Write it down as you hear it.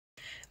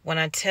When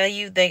I tell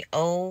you they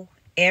owe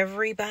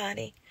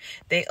everybody,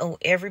 they owe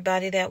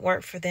everybody that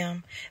worked for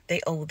them.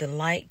 They owe the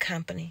light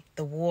company,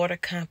 the water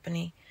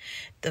company,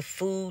 the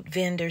food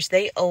vendors.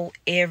 They owe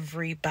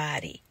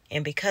everybody.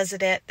 And because of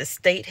that, the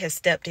state has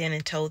stepped in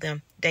and told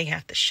them they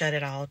have to shut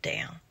it all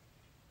down.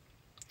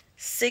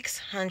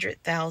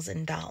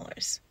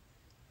 $600,000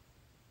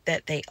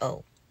 that they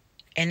owe.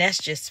 And that's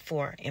just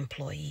for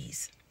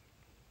employees.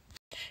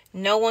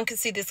 No one could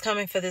see this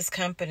coming for this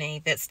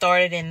company that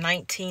started in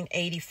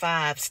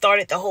 1985.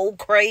 Started the whole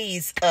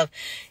craze of,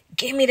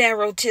 give me that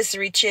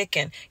rotisserie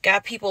chicken.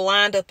 Got people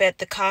lined up at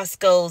the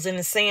Costco's and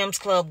the Sam's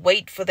Club,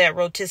 wait for that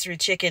rotisserie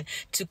chicken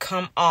to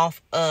come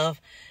off of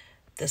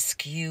the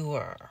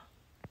skewer.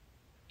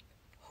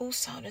 Who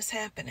saw this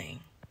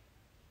happening?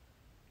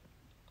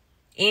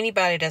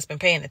 Anybody that's been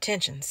paying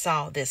attention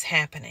saw this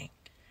happening.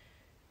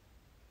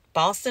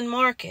 Boston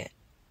Market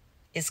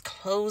is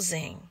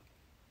closing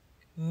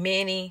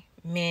many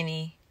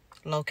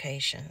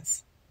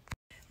locations.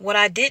 What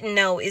I didn't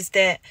know is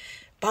that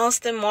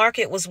Boston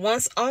Market was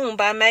once owned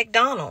by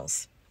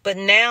McDonald's, but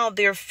now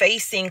they're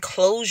facing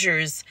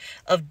closures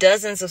of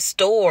dozens of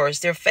stores.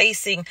 They're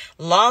facing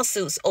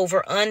lawsuits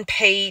over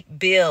unpaid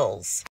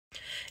bills.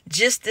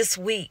 Just this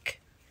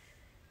week,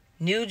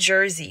 New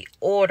Jersey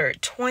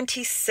ordered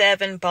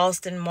 27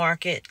 Boston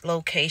Market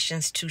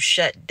locations to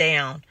shut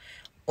down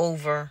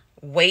over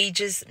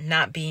wages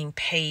not being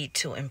paid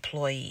to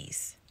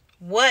employees.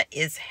 What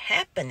is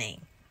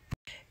happening?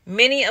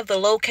 Many of the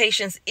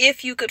locations,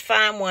 if you could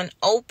find one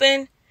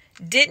open,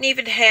 didn't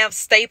even have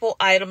staple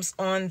items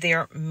on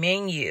their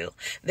menu.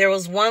 There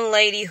was one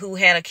lady who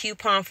had a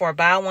coupon for a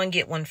buy one,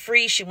 get one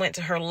free. She went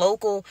to her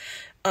local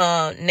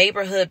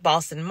neighborhood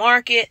Boston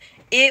Market.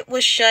 It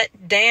was shut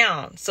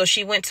down. So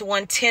she went to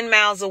one 10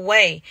 miles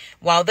away.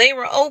 While they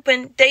were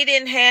open, they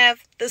didn't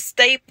have the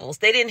staples.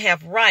 They didn't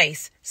have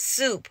rice,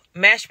 soup,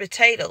 mashed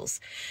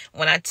potatoes.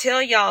 When I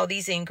tell y'all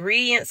these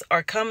ingredients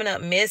are coming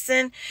up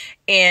missing,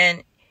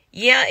 and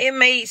yeah, it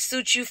may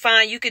suit you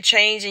fine. You could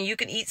change and you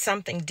could eat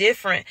something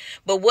different.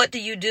 But what do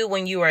you do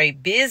when you are a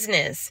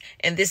business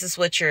and this is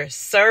what you're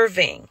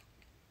serving?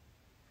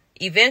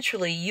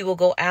 Eventually, you will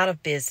go out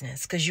of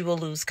business because you will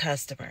lose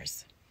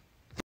customers.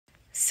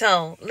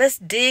 So let's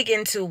dig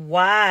into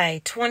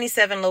why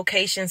 27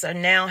 locations are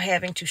now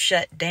having to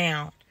shut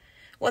down.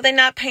 Well, they're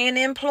not paying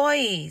the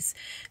employees.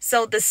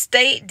 So the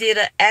state did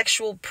an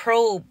actual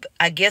probe,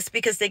 I guess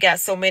because they got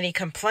so many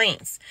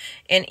complaints.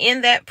 And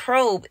in that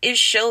probe, it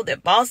showed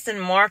that Boston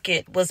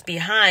Market was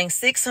behind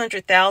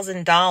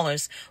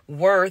 $600,000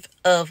 worth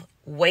of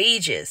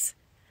wages.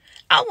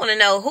 I want to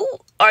know, who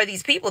are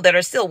these people that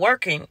are still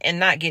working and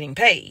not getting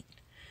paid?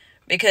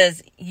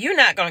 Because you're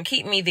not going to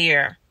keep me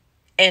there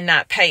and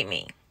not pay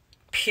me,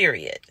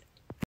 period.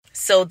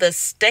 So the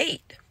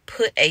state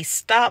put a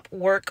stop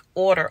work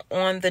order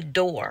on the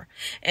door.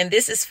 And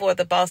this is for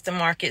the Boston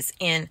Markets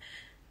in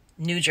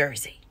New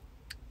Jersey.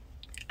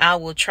 I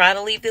will try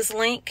to leave this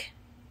link.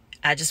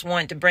 I just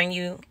wanted to bring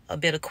you a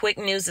bit of quick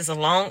news. It's a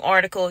long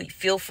article.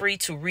 Feel free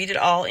to read it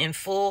all in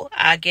full.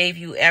 I gave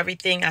you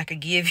everything I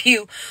could give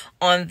you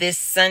on this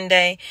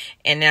Sunday.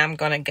 And now I'm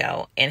going to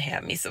go and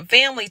have me some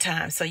family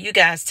time. So you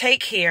guys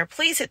take care.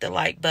 Please hit the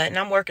like button.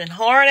 I'm working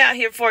hard out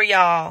here for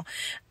y'all.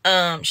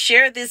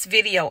 Share this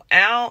video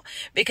out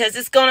because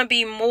it's going to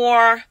be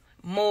more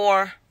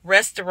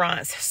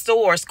restaurants,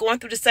 stores going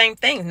through the same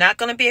thing. Not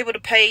going to be able to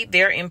pay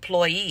their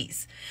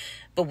employees.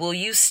 But will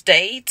you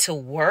stay to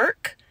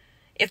work?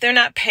 If they're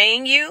not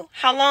paying you,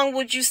 how long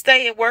would you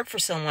stay and work for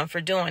someone for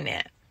doing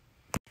that?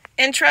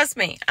 And trust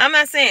me, I'm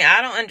not saying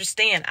I don't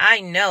understand. I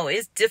know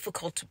it's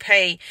difficult to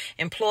pay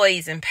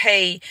employees and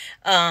pay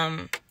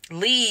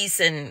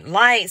lease and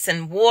lights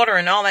and water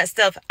and all that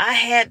stuff. I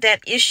had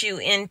that issue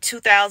in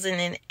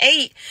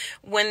 2008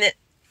 when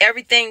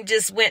everything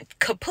just went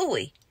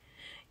kapooey,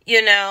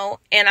 you know,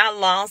 and I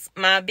lost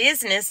my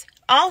business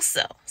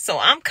also. So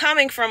I'm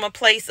coming from a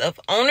place of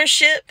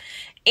ownership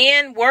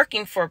and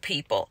working for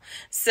people.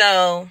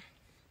 So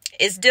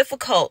it's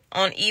difficult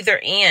on either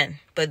end,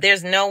 but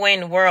there's no way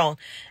in the world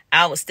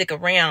I would stick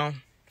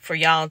around for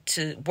y'all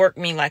to work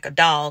me like a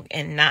dog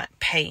and not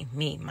pay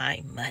me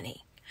my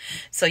money.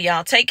 So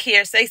y'all take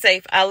care, stay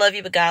safe. I love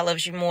you, but God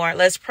loves you more.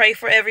 Let's pray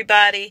for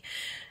everybody.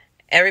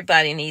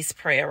 Everybody needs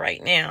prayer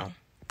right now.